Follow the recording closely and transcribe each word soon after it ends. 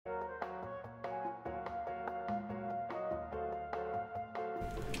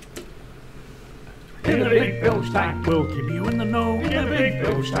in the big Bilge Tank. We'll keep you in the know In the big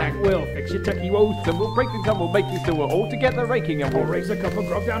Bilge Tank. We'll fix your techie woes and we'll break things and we'll make you do it all together raking and We'll we'll raise a cup of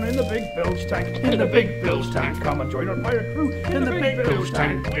grog down in the big Bilge Tank. In the big Bilge Tank. Come and join our pirate crew in the big Bilge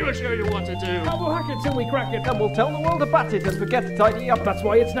Tank. We will show you what to do. and we'll hack it till we crack it and we'll tell the world about it and forget to tidy up. That's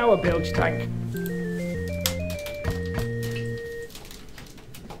why it's now a Bilge Tank.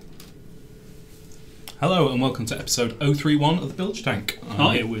 Hello and welcome to episode 031 of the Bilge Tank.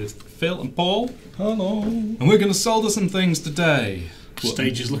 I'm here with Phil and Paul. Hello. And we're going to solder some things today.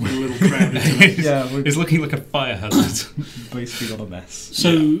 Stage is looking a little crowded. Yeah, it's looking like a fire hazard. Basically got a mess.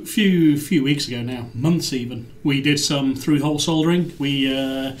 So few weeks ago now, months even, we did some through-hole soldering. We did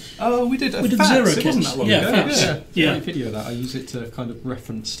a did FATS. zero It wasn't that long ago. FATS. Yeah. Great video of that. I use it to kind of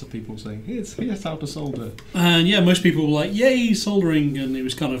reference to people saying, here's how to solder. And yeah, most people were like, yay, soldering, and it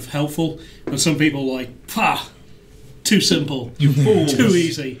was kind of helpful. And some people were like, pah, too simple, You fools. too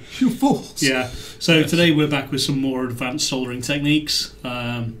easy. You fools. Yeah. So today we're back with some more advanced soldering techniques.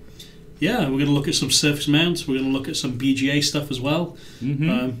 We're going to look at some surface mounts. We're going to look at some BGA stuff as well.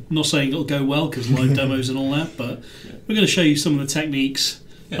 Not saying it'll go well because live demos and all that, but we're going to show you some of the techniques.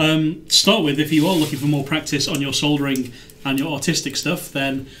 Yeah. To start with, if you are looking for more practice on your soldering and your artistic stuff,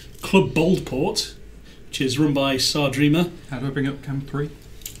 then Club Boldport, which is run by Sardreamer. How do I bring up cam 3?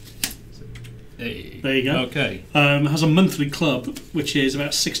 Hey. There you go. Okay. Has a monthly club, which is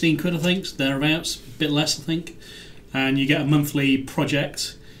about 16 quid, I think, thereabouts, a bit less, I think. And you get a monthly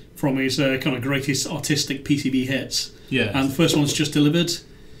project from his kind of greatest artistic PCB hits. Yeah. And the first one's just delivered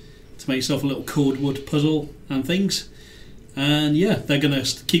to make yourself a little cordwood puzzle and things. And yeah, they're going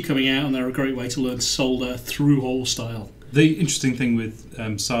to keep coming out, and they're a great way to learn to solder through-hole style. The interesting thing with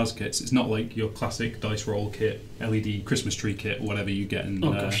SARS kits, it's not like your classic dice roll kit, LED Christmas tree kit, or whatever you get in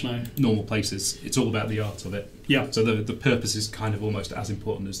No. normal places. It's all about the art of it. Yeah. So the purpose is kind of almost as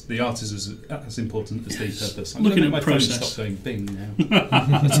important as the art is as important as the purpose. I'm Looking gonna at make my process. phone stop going bing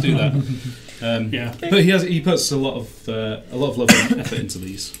now. Let's do that. Yeah. But he puts a lot of love and effort into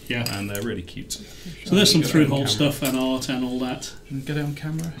these. Yeah. And they're really cute. So there's some Get it on through-hole camera. stuff and art and all that. Can we get it on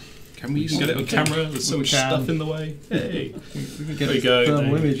camera? Can we even get it on camera? There's so much stuff in the way. Hey. We can There get you a go.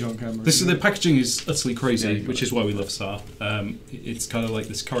 thermal image on camera. The packaging is utterly crazy, Yeah, which is why we love SAR. It's kind of like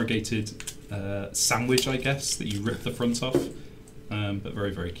this corrugated sandwich, I guess, that you rip the front off, but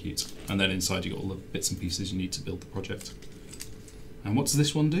very, very cute. And then inside you got all the bits and pieces you need to build the project. And what does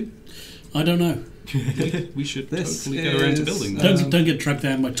this one do? I don't know. We should This totally get around to is, building that. Don't get dragged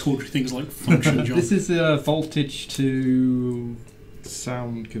down by tawdry things like function, John. This is a voltage to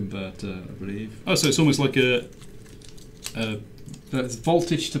sound converter, I believe. Oh, so it's almost like a It's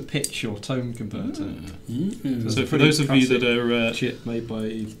voltage to pitch or tone converter. Mm. So for those of you that are Chip made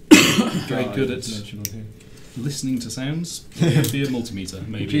by very good at mentioned on here. listening to sounds, it'd be a multimeter,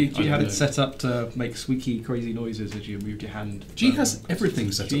 maybe. G I don't had know. it set up to make squeaky, crazy noises as you moved your hand. G has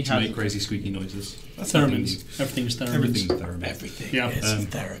everything set G up to has make crazy squeaky noises. That's nothing Theremins. new. Everything's theremins. Everything's theremin. Everything Yeah. is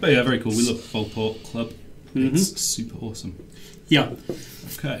therapy. But yeah, very cool. We love Boldport Club. It's super awesome. Yeah.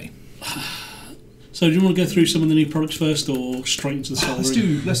 Okay. So do you want to go through some of the new products first, or straight into the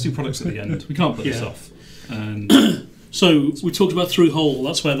soldering? Let's do products at the end. We can't put this Yeah. off. And So we talked about through hole.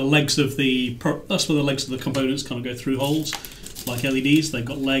 That's where the legs of the components kind of go through holes, like LEDs. They've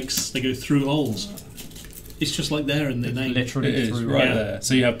got legs. They go through holes. It's just like there in the name. Literally it is through right Yeah. there.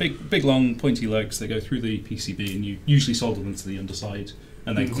 So you have big, long, pointy legs. They go through the PCB, and you usually solder them to the underside,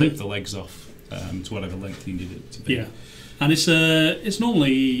 and then clip the legs off to whatever length you need it to be. Yeah, and it's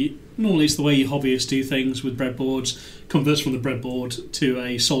normally it's the way you hobbyists do things with breadboards. Converts from the breadboard to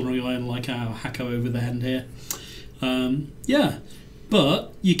a soldering iron like our Hacko over the end here.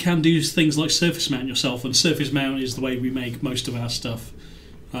 But you can do things like surface mount yourself, and surface mount is the way we make most of our stuff.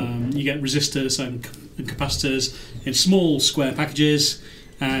 You get resistors and capacitors in small square packages,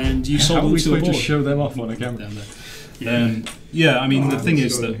 and you How solder are them we to a supposed to board. show them off on a camera? Down there. I mean, the thing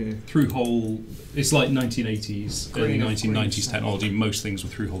is that here. through-hole, it's like 1980s, early 1990s technology. Most things were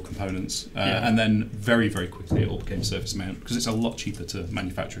through-hole components. And then very, very quickly it all became surface mount because it's a lot cheaper to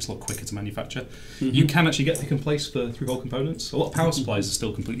manufacture, it's a lot quicker to manufacture. You can actually get pick and place for through-hole components. A lot of power supplies are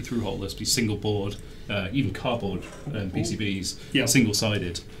still completely through-hole. There's be single board, even cardboard PCBs, Yeah.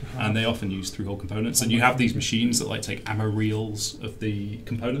 single-sided, and they often use through-hole components. And you have these machines that like take ammo reels of the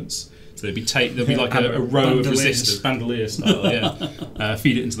components. So there'll be like a row of Bandoliers. resistors, bandolier style,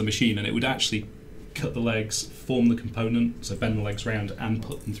 feed it into the machine, and it would actually cut the legs, form the component, so bend the legs round and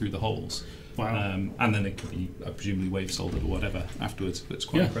put them through the holes. Wow. And then it could be presumably wave soldered or whatever afterwards, but it's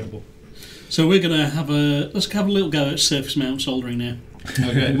quite incredible. So we're going to let's have a little go at surface mount soldering now.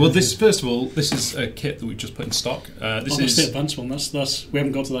 Okay. Well, first of all, this is a kit that we've just put in stock. This That's the is. advanced one. That's we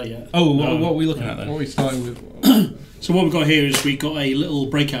haven't got to that yet. Oh, what are we looking at then? What are we starting with? So what we've got here is we've got a little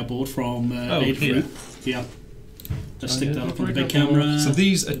breakout board from here. Yeah. Let's stick yeah, that the up on the big breakout board. camera. So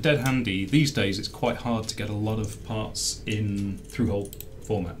these are dead handy. These days, it's quite hard to get a lot of parts in through-hole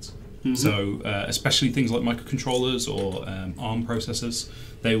formats. Mhm. So, especially things like microcontrollers or ARM processors,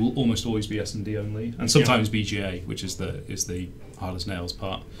 they will almost always be SMD only, and sometimes BGA, which is the hard as nails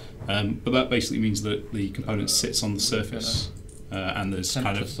part. But that basically means that the component sits on the surface, and there's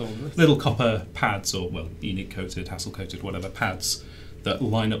kind of little copper pads, or Enid coated, hassle coated, whatever pads that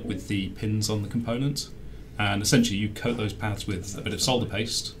line up with the pins on the component. And essentially, you coat those pads with a bit of solder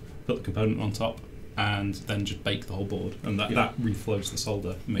paste, put the component on top, and then just bake the whole board, and that reflows the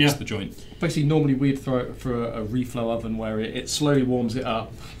solder, makes the joint. Basically, normally we'd throw it through a reflow oven where it slowly warms it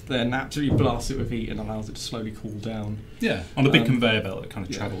up, then absolutely blasts it with heat and allows it to slowly cool down. Yeah, on a big conveyor belt, it kind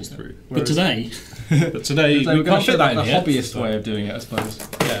of travels through. But today, we're going to fit that in the here. hobbyist way of doing it, I suppose.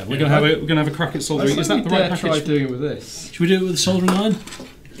 Yeah, we're gonna have a crack at soldering. Is that the right Try package? doing it with this. should we do it with a soldering iron?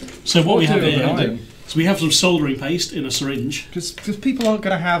 So what we have Do it with an here, iron. so we have some soldering paste in a syringe. Because people aren't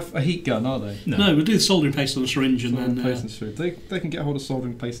going to have a heat gun, are they? No, we'll do the soldering paste on a syringe and Soldering then. paste and syringe. They can get hold of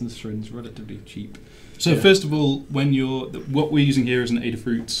soldering paste and syringe relatively cheap. So first of all, what we're using here is an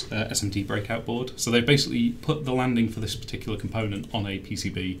Adafruit SMD breakout board. So they've basically put the landing for this particular component on a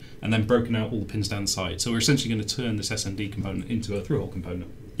PCB and then broken out all the pins down the side. So we're essentially going to turn this SMD component into a through-hole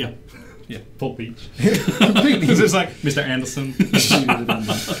component. Yeah. Yeah, Pulp Beach. Completely. Because it's like Mr. Anderson.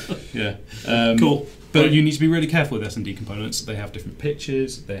 Yeah. Cool. But you need to be really careful with SMD components. They have different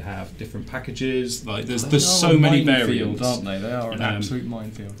pitches, they have different packages. Like there's so many variants, aren't they? They are an absolute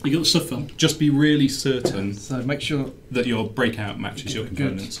minefield. You got the stuff on. Just be really certain So make sure that your breakout matches your Good.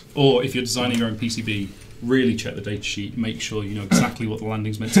 components. Or if you're designing your own PCB, really check the data sheet. Make sure you know exactly what the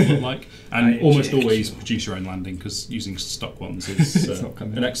landing's meant to look like, and almost always produce your own landing because using stock ones is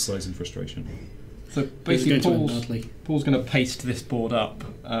an exercise in frustration. So It's basically, going to end badly. Paul's going to paste this board up,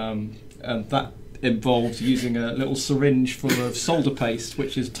 and that involves using a little syringe full of solder paste,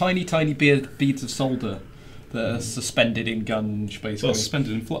 which is tiny beads of solder that are suspended in gunge, basically. Well,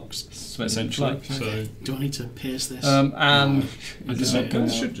 suspended in flux, essentially. So Do I need to pierce this? And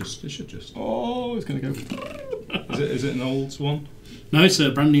it should just. Oh, it's going to go. Is it an old one? No, it's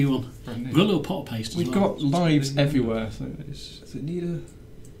a brand new one. Brand new. We've got a little pot of paste as We've well. got lives everywhere. So does it need a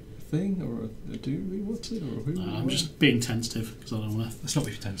thing or a do we? What's it or who? I'm just being tentative because I don't want to. Let's not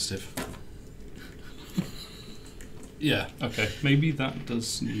be tentative. Yeah, okay. Maybe that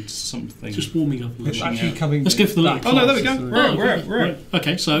does need something. Just warming up a It's little. actually coming. Let's go for the back little Oh no, there we go. classes, so- We're out.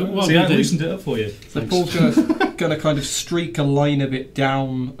 Okay, so what See, I'm I going to do. loosened it up for you. So Paul's going to kind of streak a line of it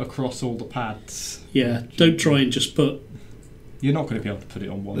down across all the pads. Yeah, don't try and just put. You're not going to be able to put it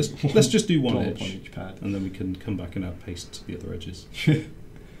on one. Let's just do one blob edge, on each pad. and then we can come back and add paste to the other edges.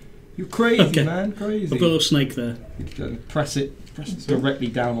 You're crazy, Okay. man, crazy. I've got a little snake there. You can press it directly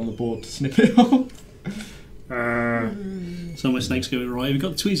down on the board to snip it off. So my snake's going right. We've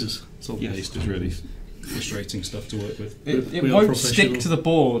got the tweezers. Solder paste is really frustrating stuff to work with. It We are won't professional. stick to the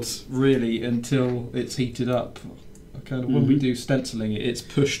board really until it's heated up. Kind of when we do stenciling, it's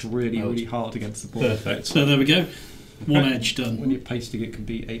pushed really hard against the board. Perfect. So there we go. One edge done. When you're pasting, it can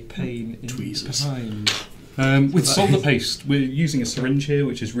be a pain in Tweezers. behind. With solder paste, we're using a syringe here,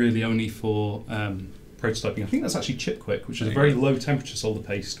 which is really only for prototyping. I think that's actually chip quick, which is a very low temperature solder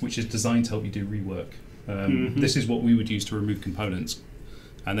paste, which is designed to help you do rework. This is what we would use to remove components.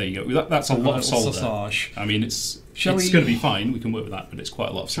 And there you go. That's a lot of solder. Sausage. I mean, it's Shall going we- to be fine. We can work with that, but it's quite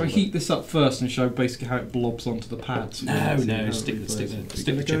a lot of Shall solder. we heat this up first and show basically how it blobs onto the pads? No, How stick it the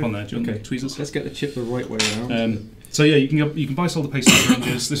reflows? chip on there. Do you want Okay. the tweezers? Let's get the chip the right way around. So yeah, you can buy solder paste in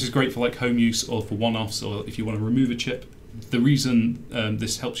syringes. This is great for like home use or for one-offs, or if you want to remove a chip. The reason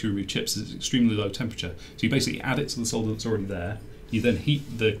this helps you remove chips is it's extremely low temperature. So you basically add it to the solder that's already there. You then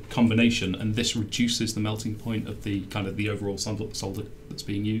heat the combination, and this reduces the melting point of the kind of the overall solder that's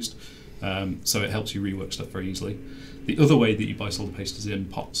being used. So it helps you rework stuff very easily. The other way that you buy solder paste is in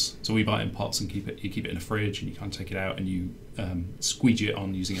pots. So we buy it in pots and you keep it in a fridge, and you can't take it out, and you squeegee it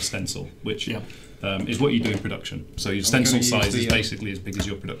on using a stencil, which is what you do in production. So your stencil gonna use size is the, basically as big as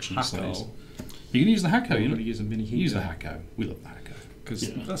your production size. Hacko. You can use the Hacko. I'm You know, gonna use a mini heater. use the Hacko. We love the Hacko. Because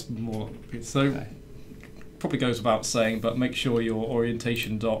that's more. So probably goes without saying, but make sure your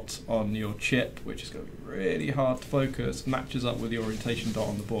orientation dot on your chip, which is going to be really hard to focus, matches up with the orientation dot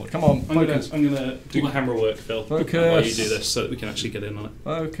on the board. Come on, focus. I'm gonna do camera work, Phil. Focus. While you do this, so that we can actually get in on it.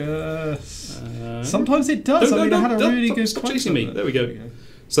 Focus. Sometimes it does. I had a really good. Stop close chasing of me. it. There we go.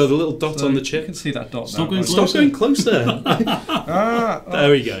 So the little dot So on the You chip. can see that dot Stop now. going right? Stop going closer.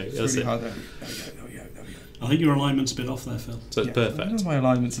 There we go. It's That's really it. hard. There we go. I think your alignment's a bit off there, Phil. So it's I perfect. know my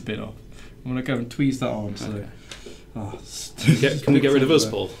alignment's a bit off. I'm going to go and tweeze that on. So. Okay. Oh, Can we get rid of us,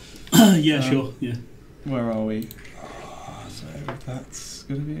 Paul? Yeah, sure. Yeah. Where are we? So that's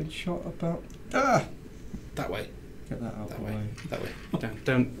going to be in shot about. That way. Get that out of That the way. way. That way.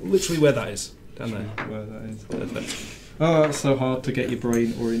 Down. Literally where that is. Down there. Where that is. Perfect. Oh, it's so hard to get your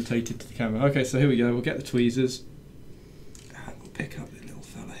brain orientated to the camera. Okay, so here we go. We'll get the tweezers. And we'll pick up the little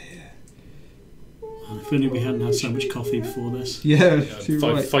fella here. If only we hadn't had so much coffee before this. Yeah, too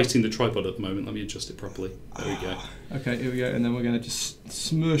right. Fighting the tripod at the moment. Let me adjust it properly. There we go. Okay, here we go. And then we're going to just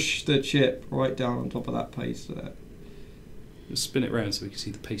smush the chip right down on top of that paste there. Just spin it round so we can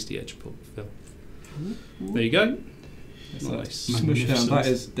see the pasty edge, Paul. Phil. There you go. So Nice. smush down. Magnificent. That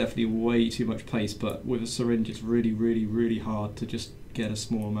is definitely way too much paste, but with a syringe it's really, really, really hard to just get a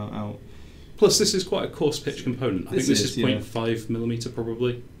small amount out. Plus, this is quite a coarse pitch component. I think this is yeah. 0.5 millimetre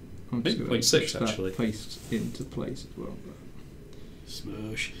probably. I'm just Maybe gonna 0.6 push that actually. paste into place as well.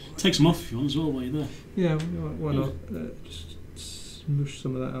 Smush. Take some off if you want as well while you're there. Yeah, why not? Just smush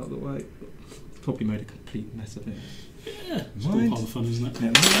some of that out of the way. Probably made a complete mess of it. Yeah. It's all Mind. part of the fun, isn't it?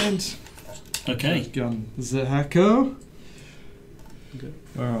 Never mind. Okay. Gun the hacker. Okay.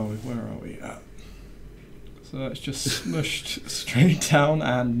 Where are we at? So that's just smushed straight down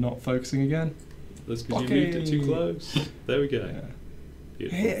and not focusing again. That's because you moved it too close. There we go. Yeah.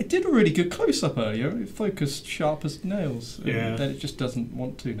 Beautiful. Hey, it did a really good close up earlier. It focused sharp as nails. And Yeah. then it just doesn't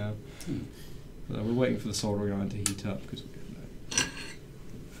want to now. Hmm. So we're waiting for the soldering iron to heat up because we're getting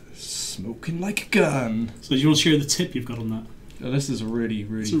smoking like a gun. So do you want to show the tip you've got on that? So this is a really,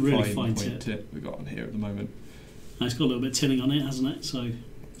 really, It's a really fine fine point tip we got on here at the moment. And it's got a little bit of tinning on it, hasn't it? So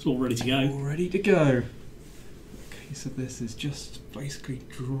it's all ready to go. All ready to go. The case of this is just basically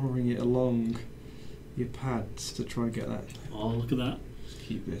drawing it along your pads to try and get that. Oh, look at that. Just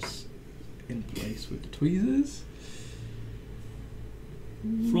keep this in place with the tweezers.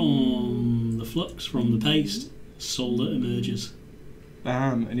 From the flux, from the paste, solder emerges.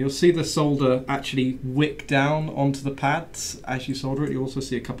 Bam! And you'll see the solder actually wick down onto the pads as you solder it. You also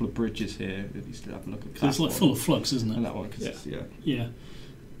see a couple of bridges here. If you still have a look at that. It's like one. full of flux, isn't And it? that one, cause it's, yeah. Yeah.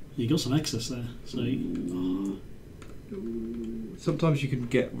 You got some excess there. So Sometimes you can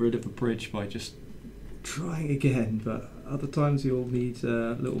get rid of a bridge by just trying again, but other times you'll need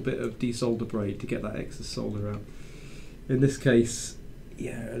a little bit of desolder braid to get that excess solder out. In this case,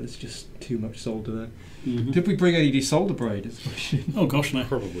 yeah, there's just too much solder there. mhm. Did we bring any desolder braid? Is the question. Oh gosh, no.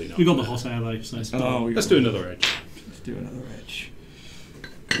 Probably not. We got the hot air though, so Let's do another edge. Let's do another edge.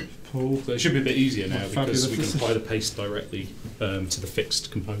 Pull. So it should be a bit easier now What because we fabulous. can apply the paste directly to the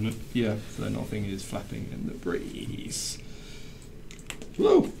fixed component. Yeah, so nothing is flapping in the breeze.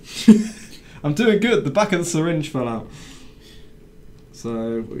 Whoa! I'm doing good. The back of the syringe fell out.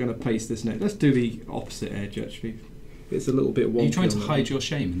 So we're going to paste this next. Let's do the opposite edge actually. It's a little bit wonky. Are you trying to on that hide one. your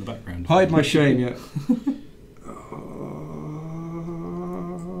shame in the background? Hide my shame, yeah.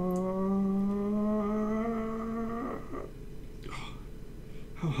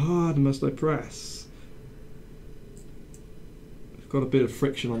 How hard must I press? I've got a bit of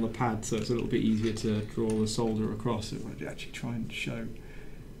friction on the pad, so it's a little bit easier to draw the solder across. If I actually try and show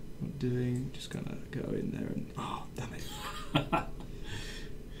what I'm doing, just gonna go in there and damn it!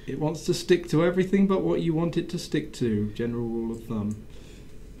 It wants to stick to everything but what you want it to stick to. General rule of thumb.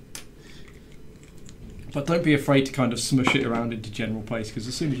 But don't be afraid to kind of smush it around into general place, because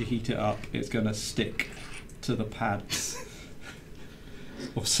as soon as you heat it up, it's going to stick to the pads.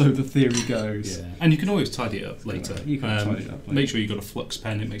 Or so the theory goes. Yeah, and you can always tidy it up later. You can tidy it up later. Make sure you've got a flux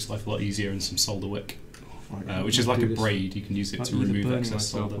pen, it makes life a lot easier, and some solder wick, Right, which is like a braid. You can use it I'm to either remove burning excess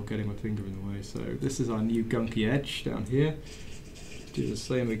myself solder. or getting my finger in the way. So this is our new gunky edge down here. Do the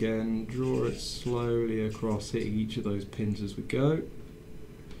same again. Draw it slowly across, hitting each of those pins as we go.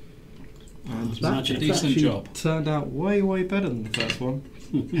 And It's that actually a it's decent actually job. turned out way, way better than the first one.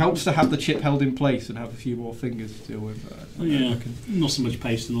 Helps to have the chip held in place and have a few more fingers to deal with. Oh, yeah, I can not so much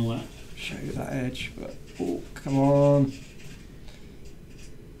paste and all that. show you that edge, but come on.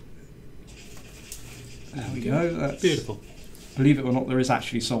 There we go. That's Beautiful. Believe it or not, there is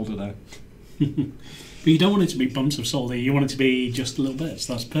actually solder there. But you don't want it to be bumps of solder. You want it to be just little bits.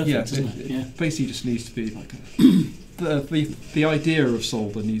 That's perfect, isn't it? Yeah. Basically just needs to be like a, the idea of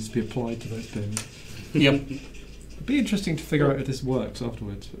solder needs to be applied to those pins. Yep. It'd be interesting to figure out if this works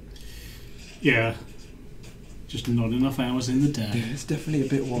afterwards. But Yeah. Just not enough hours in the day. yeah, it's definitely a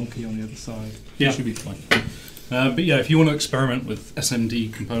bit wonky on the other side. Yeah. Should be fine. But yeah, if you want to experiment with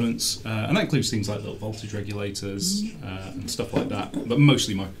SMD components, and that includes things like little voltage regulators and stuff like that, but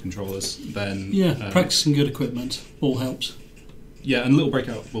mostly microcontrollers, then practicing good equipment all helps. Yeah, and little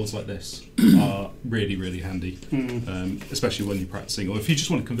breakout boards like this are really, really handy, especially when you're practicing, or if you just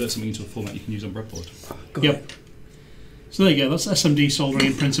want to convert something into a format you can use on breadboard. Yep. So there you go, that's SMD soldering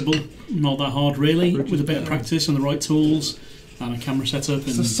in principle. Not that hard really, with a bit of practice and the right tools and a camera setup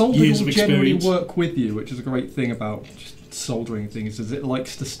and So soldering years will of generally experience. work with you, which is a great thing about just soldering things, is it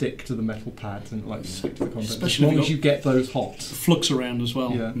likes to stick to the metal pads and it likes to stick to the content, Especially as long if as you've you get those hot. Flux around as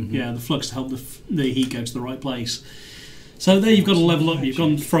well. Yeah. Yeah, the flux to help the heat go to the right place. So there you've got to level up. You've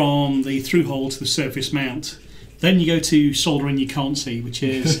gone from the through hole to the surface mount. Then you go to soldering you can't see, which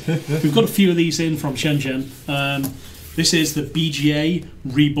is we've got a few of these in from Shenzhen. This is the BGA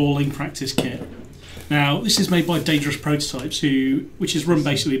Reballing Practice Kit. Now this is made by Dangerous Prototypes, which is run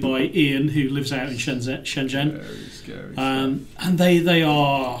basically by Ian, who lives out in Shenzhen. Very scary. And they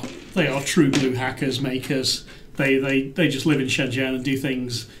are true blue hackers, makers. They just live in Shenzhen and do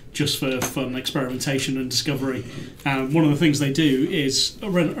things just for fun, experimentation and discovery. And one of the things they do is,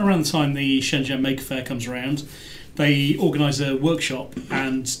 around the time the Shenzhen Maker Fair comes around, they organise a workshop,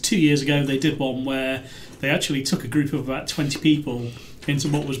 and 2 years ago they did one where they actually took a group of about 20 people into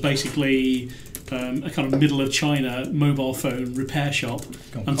what was basically a kind of middle of China mobile phone repair shop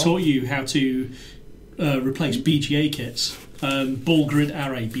and taught you how to replace BGA kits, ball grid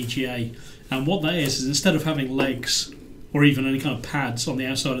array BGA. And what that is instead of having legs or even any kind of pads on the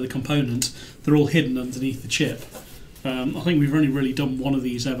outside of the component, they're all hidden underneath the chip. I think we've only really done one of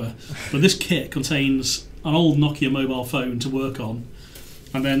these ever. But this kit contains an old Nokia mobile phone to work on,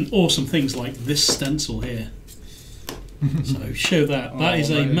 and then awesome things like this stencil here. So show that. That is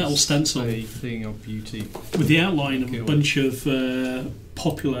a metal stencil a thing of beauty. with the outline of a bunch of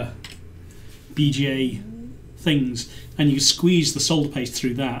popular BGA things, and you squeeze the solder paste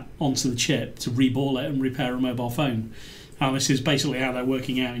through that onto the chip to reball it and repair a mobile phone. And this is basically how they're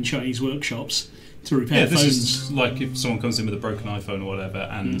working out in Chinese workshops to repair this phones. is like if someone comes in with a broken iPhone or whatever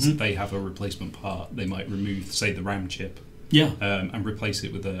and they have a replacement part, they might remove, say, the RAM chip and replace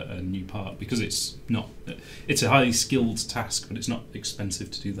it with a new part, because it's a highly skilled task, but it's not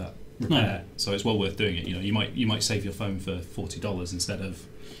expensive to do that repair. So it's well worth doing it. You might save your phone for $40 instead of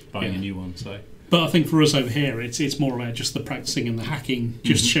buying a new one. So. But I think for us over here, it's more about just the practicing and the hacking,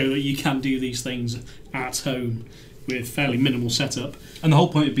 just to show that you can do these things at home with fairly minimal setup. And the whole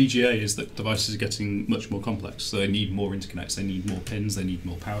point of BGA is that devices are getting much more complex, so they need more interconnects, they need more pins, they need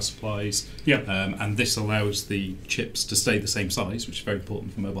more power supplies. And this allows the chips to stay the same size, which is very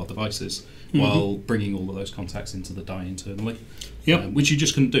important for mobile devices, while bringing all of those contacts into the die internally. Which you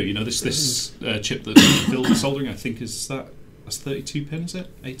just couldn't do. This chip that's filled with soldering, I think that's 32 pin, is it?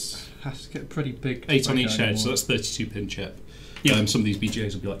 Has to get pretty big. 8 on each edge, so that's 32 pin chip. Some of these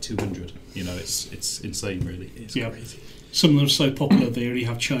BGAs will be like 200. It's insane, really. It's crazy. Some of them are so popular they already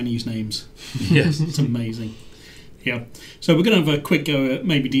have Chinese names. Yes, it's amazing. Yeah. So we're going to have a quick go at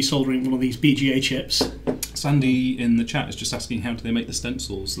maybe desoldering one of these BGA chips. Sandy in the chat is just asking how do they make the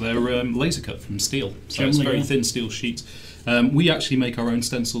stencils. They're laser cut from steel, so it's very thin steel sheet. We actually make our own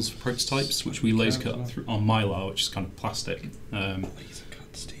stencils for prototypes, which we laser cut on mylar, which is kind of plastic.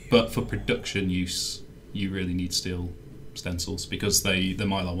 But for production use, you really need steel stencils, because the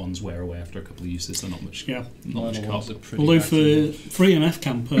mylar ones wear away after a couple of uses. They're not much. Not much cost. Although for EMF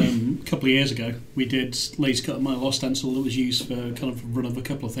Camp a couple of years ago, we did laser cut a mylar stencil that was used for kind of a run of a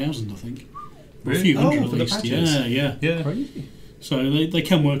couple of thousand, I think. Really? A few hundred at least. Yeah. Crazy. So they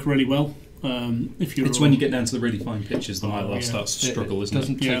can work really well. It's when you get down to the really fine pitches, the mylar starts to struggle, isn't it?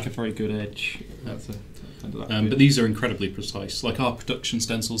 Doesn't take a very good edge. But these are incredibly precise. Like our production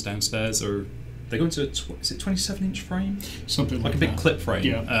stencils downstairs they go into is it 27-inch frame? Something like a big that. clip frame.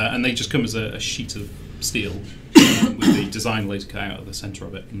 Yeah. And they just come as a sheet of steel with the design laser cut out of the centre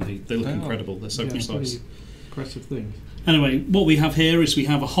of it, and they look incredible. They're so precise. Impressive things. Anyway, what we have here is we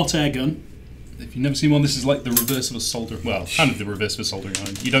have a hot air gun. If you've never seen one, this is like the reverse of a soldering. Well, kind of the reverse of a soldering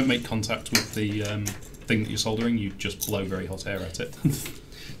iron. You don't make contact with the thing that you're soldering. You just blow very hot air at it.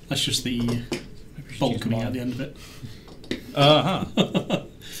 That's just the bolt coming out the end of it.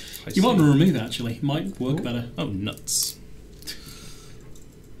 You might want to remove that, actually. Might work better. Oh, nuts.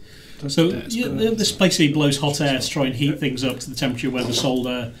 So this basically blows hot air to try and heat things up to the temperature where the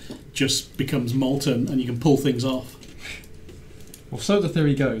solder just becomes molten and you can pull things off. Well, so the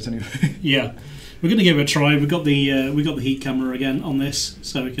theory goes, anyway. Yeah. We're going to give it a try. We've got the heat camera again on this,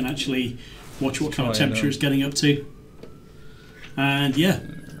 so we can actually watch what kind of temperature it's getting up to. And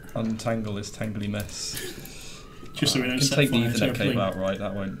untangle this tangly mess. Just so we don't set take the fire to Ethernet everything. cable out right.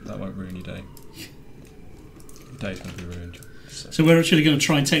 That won't ruin your day. day's going to be ruined. So we're actually going to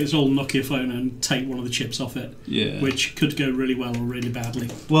try and take this old Nokia phone and take one of the chips off it, which could go really well or really badly.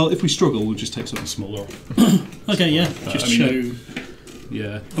 Well, if we struggle, we'll just take something smaller off. Okay, yeah. Just show.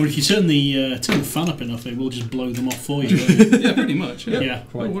 Yeah. Or if you turn the fan up enough, it will just blow them off for you. Yeah, pretty much. Yeah. Yeah.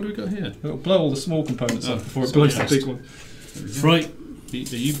 Oh, what do we got here? It'll blow all the small components up before it sorry, blows the big one. Right. Are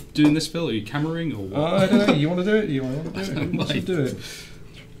you doing this, Phil? Are you cameraing or what? I don't know. You want to do it? You want to do it? You should do it.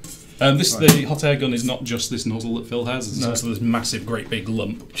 The hot air gun is not just this nozzle that Phil has. It's also this massive, great big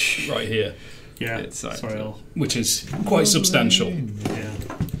lump right here. Yeah. It's which is quite substantial. Yeah.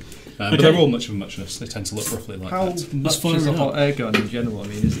 But they're all much of a muchness. They tend to look roughly like How that. much is a hot air gun in general? I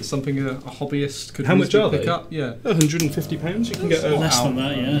mean, is it something a hobbyist could How much are pick they? up? Yeah. £150 you can get a Less than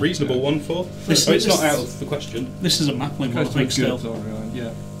that, yeah. reasonable one for. It's not out of the question. This is a Mapling one, I think, still.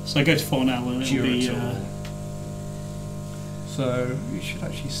 So I go to 4 now and it'll be... So you should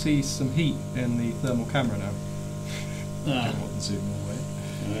actually see some heat in the thermal camera now. Zoom away.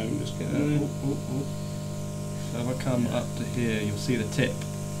 Just get So if I come up to here, you'll see the tip.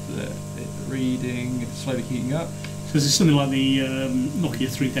 It's reading, it's slowly heating up. So this is something like the Nokia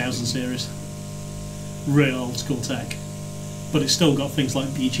 3000 series. Real old school tech. But it's still got things like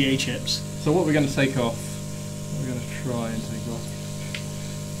BGA chips. So what we're going to take off, we're going to try and take off.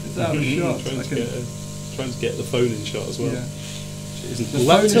 It's out of shot. Trying to get the phone in shot as well. Yeah. The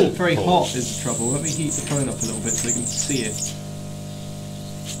phone isn't very hot is the trouble. Let me heat the phone up a little bit so you can see it.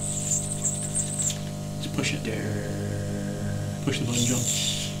 Just push it. Push the button, John.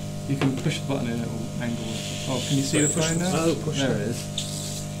 You can push the button and it will angle. Oh, can you see the phone now? Oh, push there it. it is.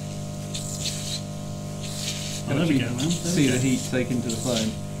 Oh, there we go, man. See the heat taken to the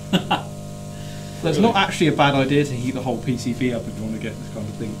phone. So it's not actually a bad idea to heat the whole PCB up if you want to get this kind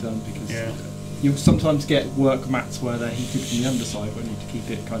of thing done, because you'll sometimes get work mats where they're heated from the underside, but you need to keep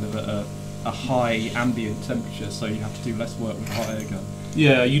it kind of at a high ambient temperature, so you have to do less work with a hot air gun.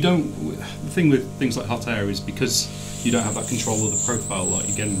 Yeah, you don't. The thing with things like hot air is because you don't have that control of the profile, like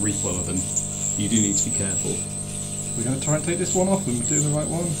you're getting reflow of them, you do need to be careful. We're going to try and take this one off and we're doing the right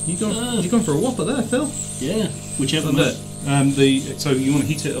one. You've gone for a whopper there, Phil. Yeah, whichever bit. So you want to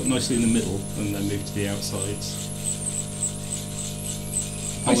heat it up nicely in the middle and then move to the outsides.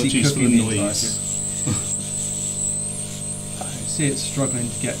 Apologies for the noise. I see it's struggling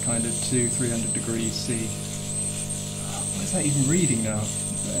to get kind of 200-300 degrees C. What is that even reading now? I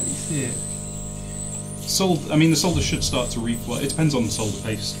can barely see it. The solder should start to reflow. It depends on the solder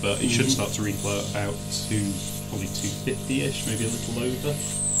paste, but it should start to reflow at about probably 250-ish, maybe a little over.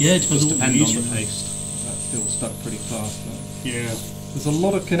 Yeah, it does depend on the paste. That's still stuck pretty fast. Yeah. There's a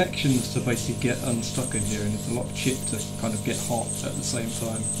lot of connections to basically get unstuck in here, and it's a lot of chip to kind of get hot at the same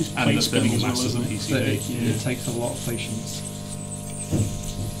time. And the thermal mass of the So PCB. it takes a lot of patience.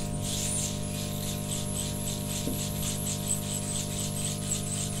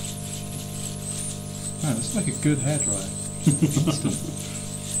 Man, it's like a good hairdryer.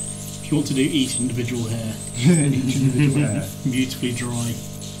 If you want to do each individual hair, Each individual hair. beautifully dry.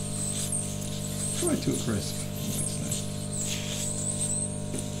 Try to a crisp.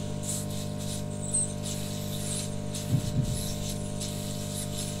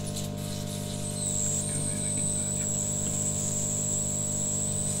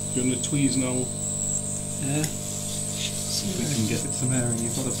 Do you want to tweeze now? Yeah. See if we can get some air, and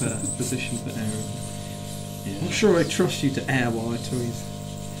you've got a better position for air. Yeah. I'm sure I trust you to air while I tweeze.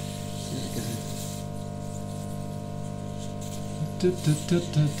 There we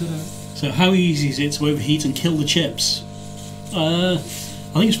go. So how easy is it to overheat and kill the chips? I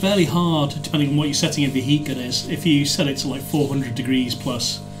think it's fairly hard, depending on what your setting of your heat gun is. If you set it to like 400 degrees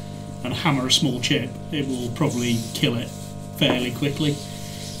plus and hammer a small chip, it will probably kill it fairly quickly.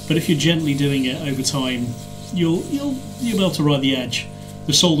 But if you're gently doing it over time, you'll be able to ride the edge.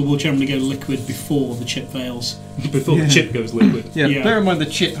 The solder will generally go liquid before the chip fails. Before the chip goes liquid. Yeah, bear in mind the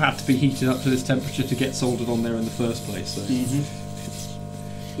chip had to be heated up to this temperature to get soldered on there in the first place. So.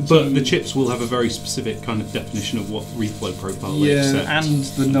 But the chips will have a very specific kind of definition of what reflow profile they accept. And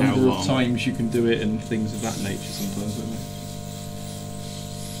the number of times you can do it and things of that nature sometimes, don't they?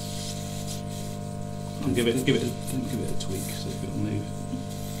 I'll give it a tweak, see if it'll move.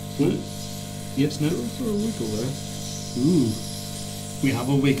 No? Yes, no? For a wiggle there. Ooh, we have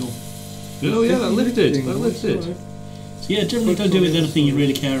a wiggle. Oh yeah, that lifted. That lifted. So yeah, generally don't do it with anything you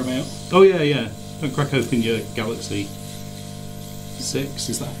really care about. Oh yeah. Don't crack open your Galaxy 6.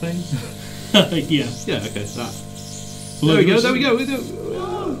 Is that a thing? Yeah. Yeah. Okay. That. Well, There we go.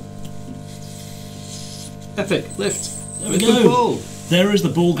 Oh. Epic lift. There we go. Ball. There is the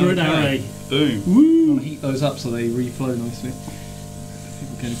ball grid array. Boom. Woo! I want to heat those up so they reflow nicely.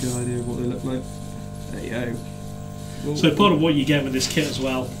 People get a good idea of what they look like. There you go. So part of what you get with this kit as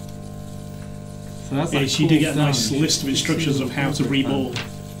well So that's is you do get a nice list of instructions of how to reball.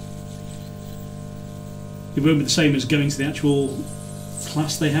 It won't be the same as going to the actual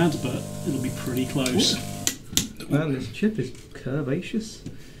class they had, but it'll be pretty close. Man, this chip is curvaceous.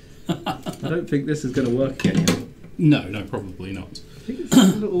 I don't think this is going to work anymore. No, probably not. I think it's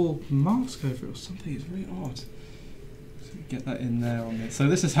a little mask over it or something. It's really odd. So get that in there on this. So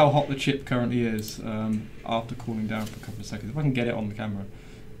this is how hot the chip currently is after cooling down for a couple of seconds. If I can get it on the camera,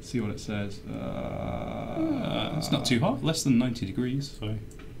 see what it says. It's not too hot, less than 90 degrees. So.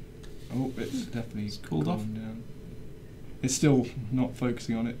 Oh, it's definitely cooled off. Down. It's still not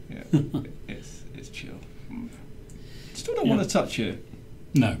focusing on it. Yeah, it's chill. Still don't want to touch it.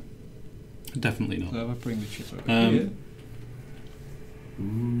 No, definitely not. So if I bring the chip over here.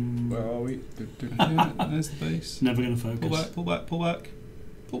 Where are we? There's the base. Never going to focus. Pull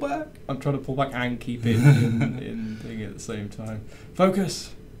back. I'm trying to pull back and keep it in thing at the same time.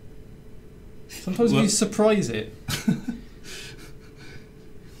 Focus. Sometimes we surprise it.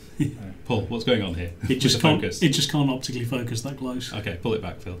 Paul, what's going on here? It just can't optically focus that close. Okay, pull it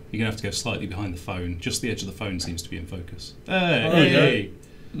back, Phil. You're going to have to go slightly behind the phone. Just the edge of the phone seems to be in focus. Hey!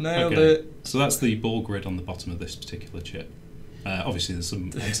 Nailed it. So that's the ball grid on the bottom of this particular chip. Obviously there's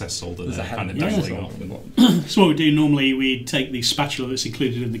some excess solder there kind of dangling off. So what we do normally, we take the spatula that's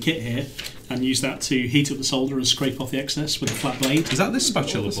included in the kit here and use that to heat up the solder and scrape off the excess with a flat blade. Is that this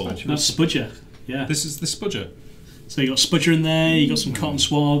spatula ball? That's spudger, yeah. This is the spudger? So you've got spudger in there, you've got some cotton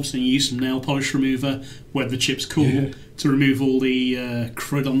swabs, and you use some nail polish remover when the chip's cool to remove all the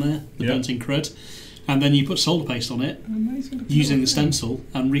crud on there, the burnt-in crud. And then you put solder paste on it using the stencil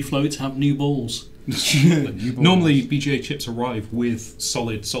and reflow it to have new balls. Normally BGA chips arrive with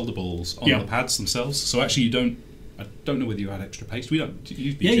solid solder balls on the pads themselves, so actually I don't know whether you add extra paste. We don't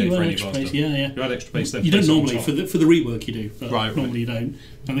use BGA for any of our stuff. You add extra paste then. You don't normally, for the rework you do, but normally you don't.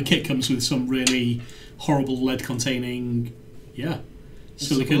 And the kit comes with some really horrible lead containing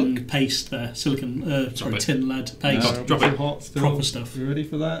silicon paste there. Tin lead paste. Drop it. Hot still. Proper stuff. You ready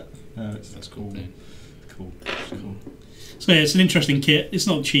for that? That's cool. Cool. So yeah, it's an interesting kit. It's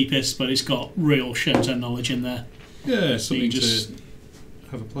not the cheapest, but it's got real Shenzhen knowledge in there. Yeah, something to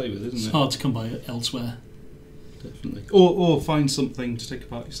have a play with, isn't it? It's hard to come by elsewhere. Definitely. Or find something to take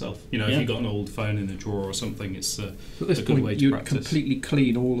apart yourself. You know, if you've got an old phone in a drawer or something, it's a good way to you practice. completely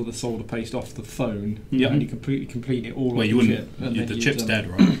clean all of the solder paste off the phone, and you completely complete it all. Well, you wouldn't. The chip's dead,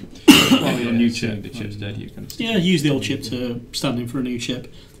 right? Well, a new chip. The chip's dead. You can. Use the old chip to stand in for a new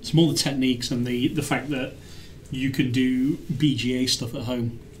chip. It's more the techniques and the fact that you can do BGA stuff at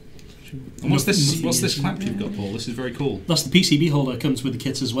home. And what's this clamp you've got, Paul? This is very cool. That's the PCB holder. Comes with the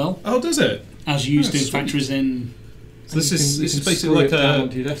kit as well. Oh, does it? As used in factories in. So this is basically like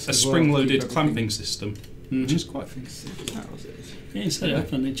a spring-loaded clamping system, which is quite Yeah, set it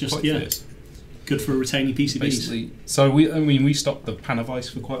up and it just good for retaining PCBs. Basically, so we stocked the Panavice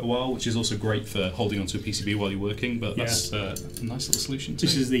for quite a while, which is also great for holding onto a PCB while you're working. But that's a nice little solution.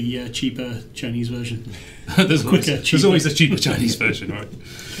 This is the cheaper Chinese version. There's always a cheaper Chinese version, right?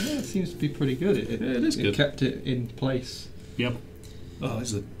 Yeah, it seems to be pretty good. It is good. It kept it in place. Yep. Oh,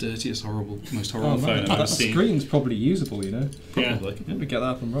 this is the dirtiest, most horrible phone I've ever seen. That screen's probably usable, you know. Probably. Yeah. We get that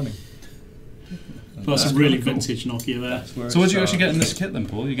up and running. Plus some really vintage Nokia there. So what do you actually get in this kit then,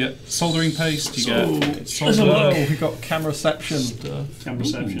 Paul? You get soldering paste, you get solder. Oh, we've got cameraception.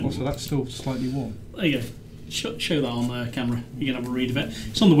 Cameraception. So that's still slightly warm. There you go. Show that on the camera. You can have a read of it.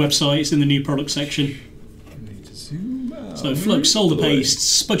 It's on the website. It's in the new product section. Need to zoom out. So flux, solder paste,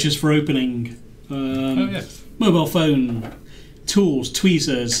 spudgers for opening, mobile phone, tools,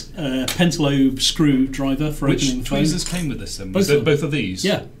 tweezers, pentalobe screwdriver for opening the phone. Which tweezers came with this then? Both of these?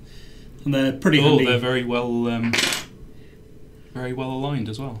 Yeah. And they're pretty handy. They're very well aligned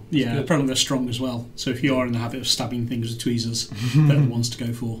as well. Yeah, apparently they're strong as well. So if you are in the habit of stabbing things with tweezers, they're the ones to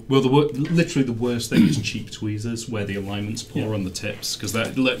go for. Well, literally the worst thing is cheap tweezers where the alignment's poor on the tips, because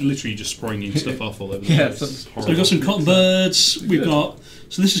they're literally just spraying stuff off all over the place. So we've got some cotton birds. We've got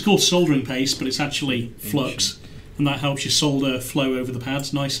this is called soldering paste, but it's actually flux, and that helps your solder flow over the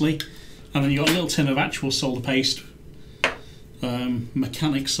pads nicely. And then you've got a little tin of actual solder paste.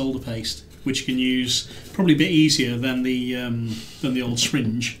 Mechanic solder paste, which you can use probably a bit easier than the old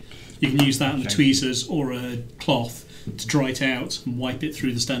syringe. You can use that in the tweezers or a cloth to dry it out and wipe it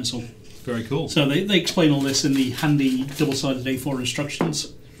through the stencil. Very cool. So they explain all this in the handy double-sided A4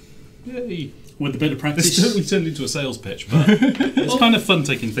 instructions. Yay! With a bit of practice. This totally turned into a sales pitch, but it's kind of fun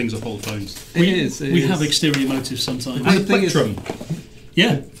taking things off old phones. We have exterior motives sometimes. And a plectrum.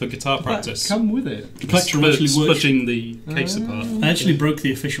 Yeah, for guitar practice. Come with it. The plectrum actually works. Spudging the case apart. I actually broke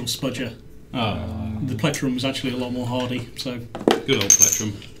the official spudger. Oh. The plectrum was actually a lot more hardy. So Good old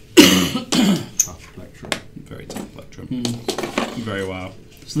plectrum. Tough plectrum. Very tough plectrum. Very wow.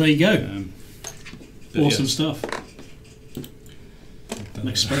 So there you go. But Awesome yes. stuff. An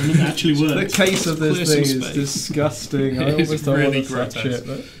experiment that actually The worked. case of this Clear thing some is space. disgusting. I It's always don't really want to touch grotesque.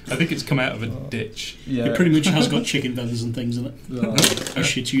 it. I think it's come out of a ditch. Yeah. It pretty much has got chicken feathers and things in it. Oh, I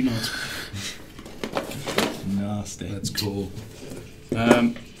shit you not. nasty. That's cool.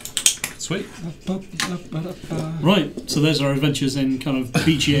 Sweet. Right, so there's our adventures in kind of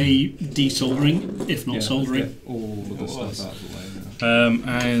BGA desoldering, if not soldering. All of the What stuff else? out of the way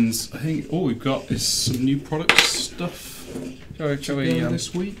now. And I think all we've got is some new product stuff Shall we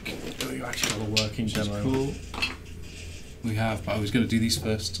this week. you actually have a working Which is demo? cool. We have, but I was going to do these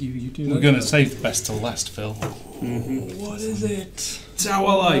first. You do We're those going to first. save the best to last, Phil. What is it?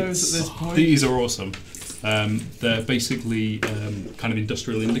 Tower lights. At this point. These are awesome. They're basically kind of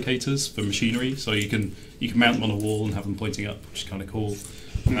industrial indicators for machinery, so you can mount them on a wall and have them pointing up, which is kind of cool.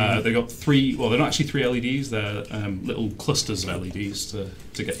 They've got three. Well, they're not actually three LEDs. They're little clusters of LEDs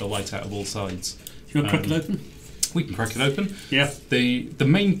to get the light out of all sides. You want to crack it open? We can crack it open. Yeah. The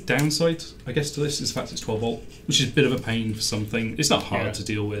main downside, I guess, to this is the fact it's 12 volt, which is a bit of a pain for something. It's not hard to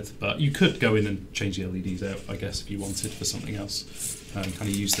deal with, but you could go in and change the LEDs out, I guess, if you wanted for something else. Kind of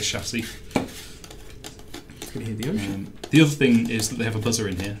use the chassis. You can hear the ocean. The other thing is that they have a buzzer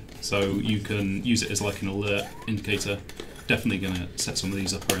in here, so you can use it as like an alert indicator. Definitely going to set some of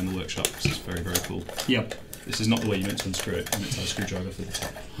these up around the workshop because it's very, very cool. Yep. This is not the way you meant to unscrew it. You meant to have a screwdriver for the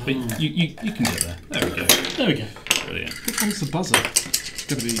top. But you can get there. There we go. There we go. Brilliant. Which one's the buzzer? It's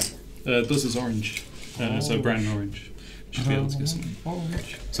going to be Buzzer's orange, so brown and orange. Should be able to get some.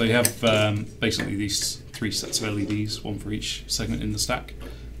 orange. So you have basically these three sets of LEDs, one for each segment in the stack.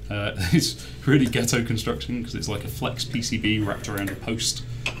 It's really ghetto construction because it's like a flex PCB wrapped around a post,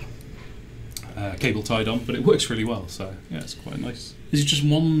 cable tied on, but it works really well. So yeah, it's quite nice. Is it just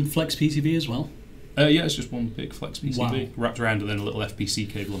one flex PCB as well? Yeah, it's just one big flex PCB Wow. wrapped around and then a little FPC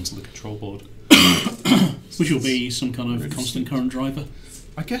cable onto the control board. Which will be some kind of constant current driver?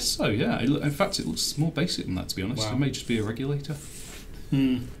 I guess so, yeah. In fact, it looks more basic than that, to be honest. Wow. It may just be a regulator.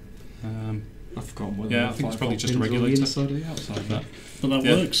 I've forgotten whether Yeah, I the think it's 5 probably volt just a pins are on the regulator. inside or the outside. But But that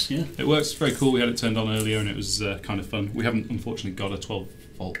Yeah. works, yeah. it works very cool. We had it turned on earlier and it was kind of fun. We haven't, unfortunately, got a 12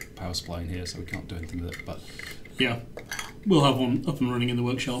 volt power supply in here, so we can't do anything with it. But Yeah. We'll have one up and running in the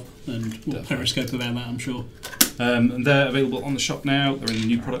workshop and we'll Definitely. periscope about that, I'm sure. and they're available on the shop now. They're in the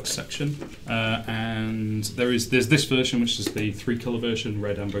new products section, and there's this version, which is the 3-colour version: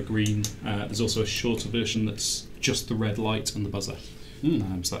 red, amber, green. There's also a shorter version that's just the red light and the buzzer.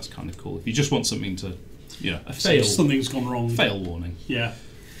 So that's kind of cool. If you just want something to, a So something's gone wrong. fail warning. Yeah.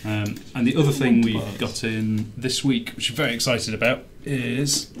 And the other thing we got in this week, which I'm very excited about,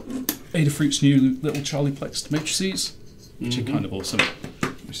 is Adafruit's new little Charlie Plex matrices, which are kind of awesome.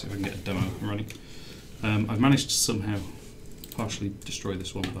 Let's see if I can get a demo up and running. I've managed to somehow partially destroy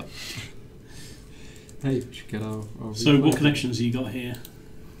this one, but Hey, we should get our So what connections have you got here?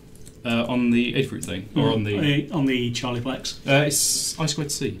 on the Adafruit thing, or on the On the Charlie Plex? it's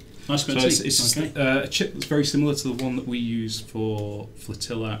I2C. Nice So good it's okay. a chip that's very similar to the one that we use for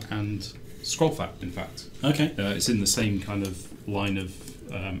Flotilla and Scrollfat, in fact. Okay. It's in the same kind of line of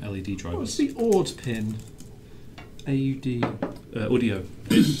LED drivers. What's the AUD pin? AUD. Audio.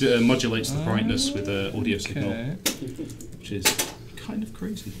 It modulates the brightness with an audio signal, Okay. which is kind of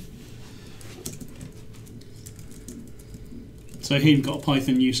crazy. So here you've got a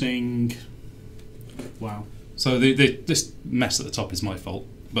Python using... Wow. So this mess at the top is my fault,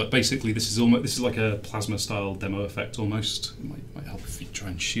 but basically this is like a plasma style demo effect almost. It might help if you try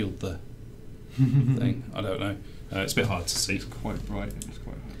and shield the thing. I don't know. It's a bit hard to see. Quite bright. It's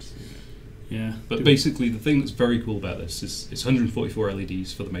quite hard to see. Yeah. But basically, the thing that's very cool about this is it's 144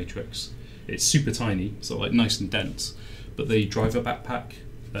 LEDs for the matrix. It's super tiny, so like nice and dense. But the driver backpack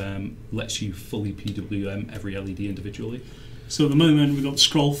lets you fully PWM every LED individually. So at the moment we've got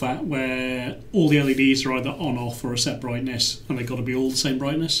scroll fat where all the LEDs are either on, off, or a set brightness, and they've got to be all the same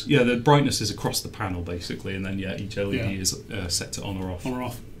brightness. Yeah, the brightness is across the panel basically, and then each LED Yeah. is set to on or off. On or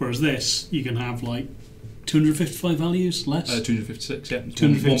off. Whereas this, you can have like 255 values, less. 256, yeah.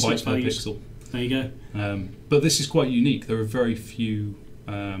 256 1 byte per values. pixel. There you go. But this is quite unique. There are very few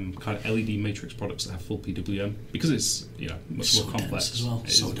kind of LED matrix products that have full PWM because it's much So more complex dense as well. It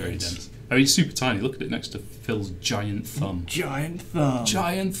is So very dense. dense. I mean, it's super tiny. Look at it next to Phil's giant thumb. Giant thumb.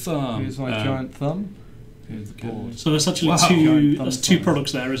 Giant thumb. Here's my giant thumb. Here's the Okay. board. So that's actually Wow. two. Giant That's thumb. two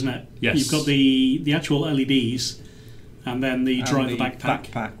products there, isn't it? Yes. You've got the actual LEDs, And then the and driver the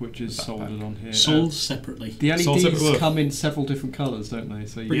backpack. which is soldered on here. Sold separately. The Sold LEDs separate. come in several different colours, don't they?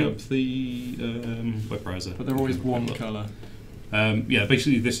 So Bring you up the web browser. but they're always Okay, one look. colour. Yeah,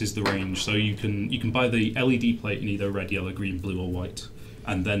 basically this is the range. So you can buy the LED plate in either red, yellow, green, blue, or white,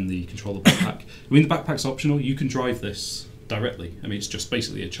 and then the controller backpack. I mean, the backpack's optional. You can drive this directly. I mean, it's just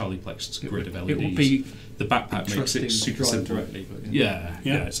basically a Charlie-plexed grid of LEDs. It will be the backpack makes interesting it to super drive simple. directly. But Yeah.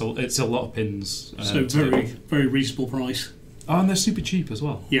 It's a lot of pins. So very reasonable price. Oh, and they're super cheap as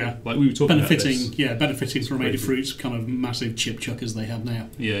well. Yeah. Like we were talking about this. Benefiting from Adafruit's kind of massive chip chuckers they have now.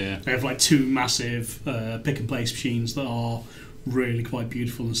 Yeah. They have like 2 massive pick and place machines that are really quite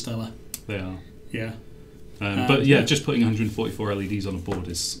beautiful and stellar. They are. Yeah. But yeah, just putting 144 LEDs on a board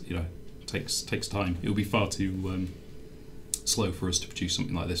is, takes time. It will be far too slow for us to produce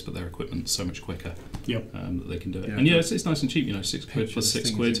something like this, but their equipment's so much quicker. Yep. That they can do it. Yeah, and yeah, it's nice and cheap. £6 plus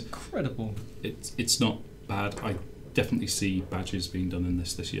 £6. Incredible. It's not bad. I definitely see badges being done in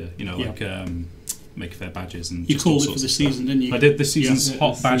this year. Like Make Fair badges and You just all called it for sorts this of stuff. season, didn't you? I did. This season's Yeah,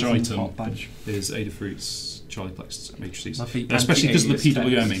 hot badge season's item hot badge. is Adafruit's Charlie-Plex matrices. Lovely Especially because of the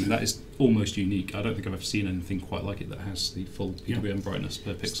anti-alias PWMing, text. that is almost unique. I don't think I've ever seen anything quite like it that has the full PWM brightness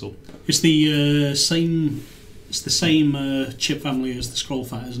per pixel. It's the same. It's the same chip family as the Scroll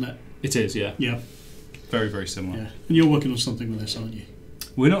Fat, isn't it? It is, yeah. Yeah. Very, very similar. Yeah. And you're working on something with this, aren't you?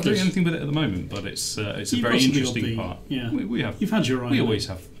 We're not doing Yes. anything with it at the moment, but it's a You've very possibly interesting got the- part. yeah. We have. You've had your eye. We on always it.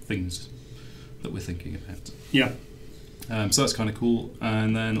 have things that we're thinking about. Yeah. So that's kind of cool.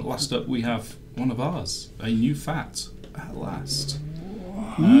 And then last up, we have one of ours, a new fat at last.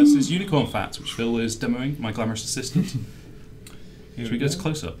 This is Unicorn Fat, which Phil is demoing, my glamorous assistant. Should we go to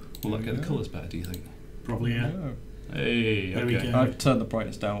close up? Will that get the colours better, do you think? Probably, yeah. Hey, There we okay. go. I've turned the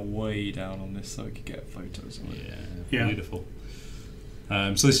brightness down way down on this so we could get photos of it. Yeah. Beautiful.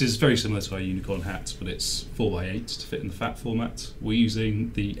 So this is very similar to our Unicorn hat, but it's 4x8 to fit in the fat format. We're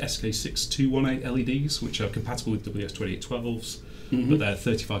using the SK6218 LEDs, which are compatible with WS2812s, but they're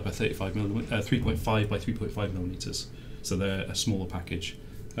 35 by 35 millimeters, 3.5 by 3.5 millimeters. So they're a smaller package.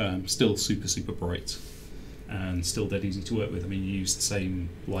 Still super, super bright, and still dead easy to work with. I mean, you use the same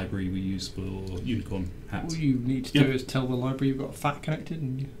library we use for Unicorn hat. All you need to do is tell the library you've got a fat connected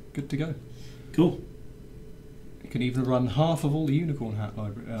and you're good to go. Cool. You can even run half of all the Unicorn hat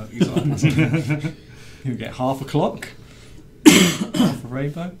library examples. You get half a clock, half a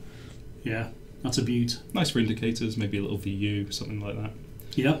rainbow. Yeah. That's a beaut. Nice for indicators, maybe a little VU, something like that.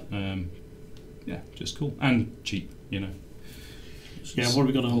 Yeah. Yeah, just cool and cheap. Yeah. What have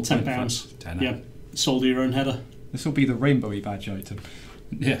we got on? £10. 10. Yeah. Solder your own header. This will be the rainbowy badge item.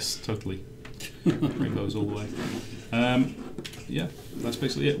 Yes, totally. Rainbows all the way. Yeah, that's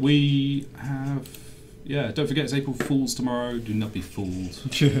basically it. We have. Yeah, don't forget it's April Fool's tomorrow. Do not be fooled.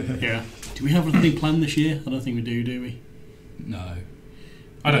 Yeah. Do we have anything planned this year? I don't think we do we? No.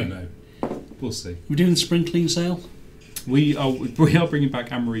 I don't know. We'll see. We're doing the spring clean sale? We are bringing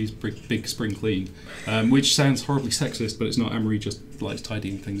back Amory's big spring clean, which sounds horribly sexist, but it's not. Amory just likes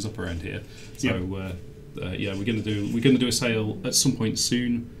tidying things up around here. So yeah, we're gonna do a sale at some point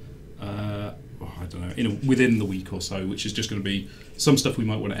soon. I don't know, within the week or so, which is just going to be some stuff we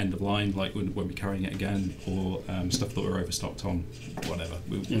might want to end of line, like we won't be carrying it again, or stuff that we're overstocked on, whatever.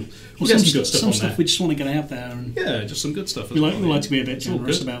 We'll get some good stuff on there. We just want to get out there, and Yeah, just some good stuff. we like to be a bit It's all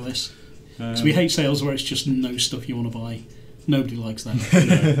generous good. about this. So we hate sales where it's just no stuff you want to buy. Nobody likes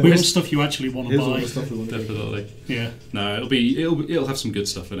that. We want stuff you actually want to Here's all buy. the stuff we want to do. Definitely. Yeah. No, it'll have some good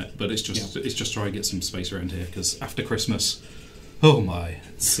stuff in it, but it's just try and get some space around here because after Christmas, oh my,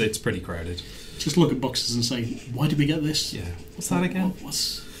 it's pretty crowded. Just look at boxes and say, why did we get this? Yeah. What's that again? What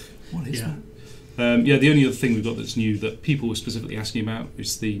is that? Yeah, the only other thing we've got that's new that people were specifically asking about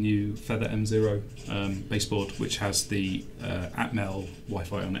is the new Feather M0 baseboard, which has the Atmel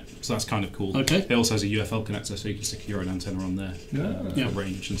Wi-Fi on it. So that's kind of cool. Okay. It also has a UFL connector, so you can stick your own antenna on there for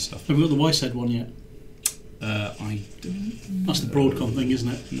range and stuff. Have we got the Weishead one yet? I don't. That's the Broadcom thing, isn't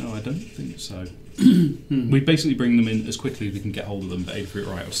it? No, I don't think so. We basically bring them in as quickly as we can get hold of them, but Adafruit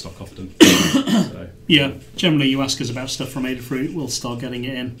are out of stock often. So, Yeah. Generally, you ask us about stuff from Adafruit, we'll start getting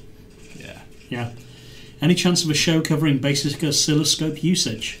it in. Yeah. Any chance of a show covering basic oscilloscope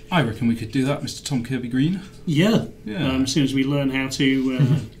usage? I reckon we could do that, Mr. Tom Kirby Green. Yeah. Yeah. As soon as we learn how to use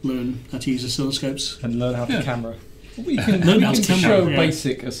oscilloscopes. And learn how to Yeah. camera. Well, you can, Learn you how to can camera, show yeah.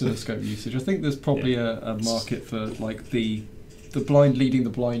 basic oscilloscope usage. I think there's probably a market for like the blind leading the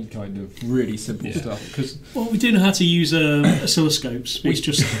blind kind of really simple stuff. Because Well, we do know how to use oscilloscopes. It's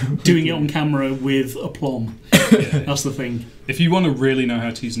just doing it on camera with aplomb. That's the thing. If you want to really know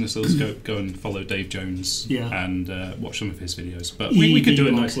how to use an oscilloscope, go and follow Dave Jones Yeah. and watch some of his videos. But we could do a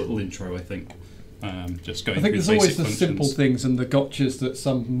EV nice blog. little intro, I think. Just going I think through there's the always basic the functions. simple things and the gotchas that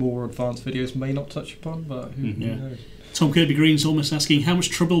some more advanced videos may not touch upon, but who Yeah. knows? Tom Kirby Green's almost asking, how much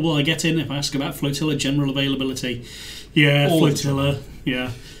trouble will I get in if I ask about Flotilla general availability? Yeah, All the Flotilla.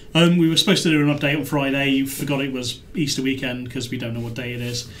 Yeah. We were supposed to do an update on Friday. Forgot it was Easter weekend because we don't know what day it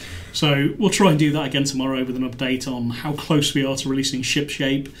is. So we'll try and do that again tomorrow with an update on how close we are to releasing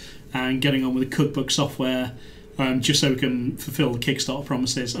Shipshape and getting on with the cookbook software, just so we can fulfil the Kickstarter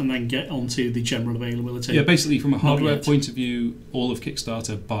promises and then get onto the general availability. Yeah, basically from a hardware yet. point of view, all of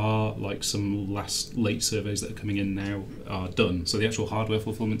Kickstarter, bar like some late surveys that are coming in now, are done. So the actual hardware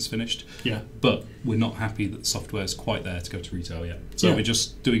fulfillment's finished. Yeah. But we're not happy that the software's quite there to go to retail yet. So Yeah. we're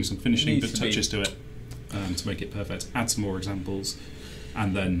just doing some finishing Needs bit to be. touches to it to make it perfect. Add some more examples,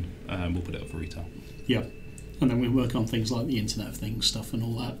 and then we'll put it up for retail. Yeah. And then we work on things like the Internet of Things stuff and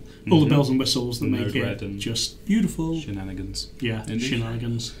all that. All the bells and whistles that make Node-RED it and just beautiful. Shenanigans. Yeah, Indeed.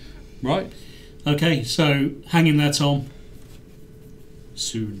 shenanigans. Right. Okay, so hang in there, Tom.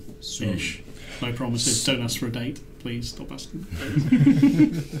 Soon-ish. No promises. Don't ask for a date. Please stop asking for a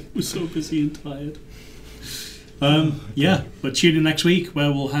date. We're so busy and tired. Yeah, but tune in next week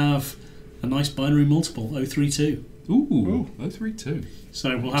where we'll have a nice binary multiple, 032. Ooh. 032.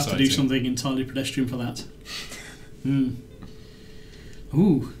 So we'll have to do Exciting. something entirely pedestrian for that.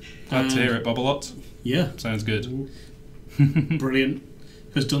 Ooh. Glad to hear it, Bobblot. Yeah, Sounds good. brilliant.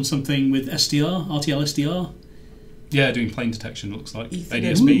 Has done something with SDR, RTL SDR. Yeah, doing plane detection, it looks like.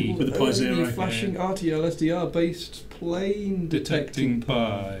 Ethernet ADSB. With the Pi Zero. flashing RTL SDR based plane Detecting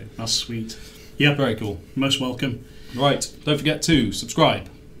pi. That's sweet. Yep, Very cool. most welcome. Right, don't forget to subscribe.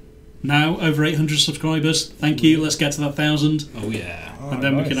 Now over 800 subscribers. Thank you. Let's get to that 1,000, Oh yeah. and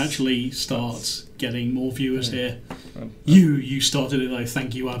then we can nice. actually start getting more viewers here. And- You started it though.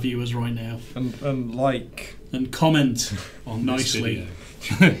 Thank you, our viewers, right now, and like and comment On nicely. this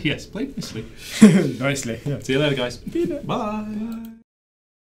video. Yes, play nicely. nicely. Yeah. See you later, guys. Bye.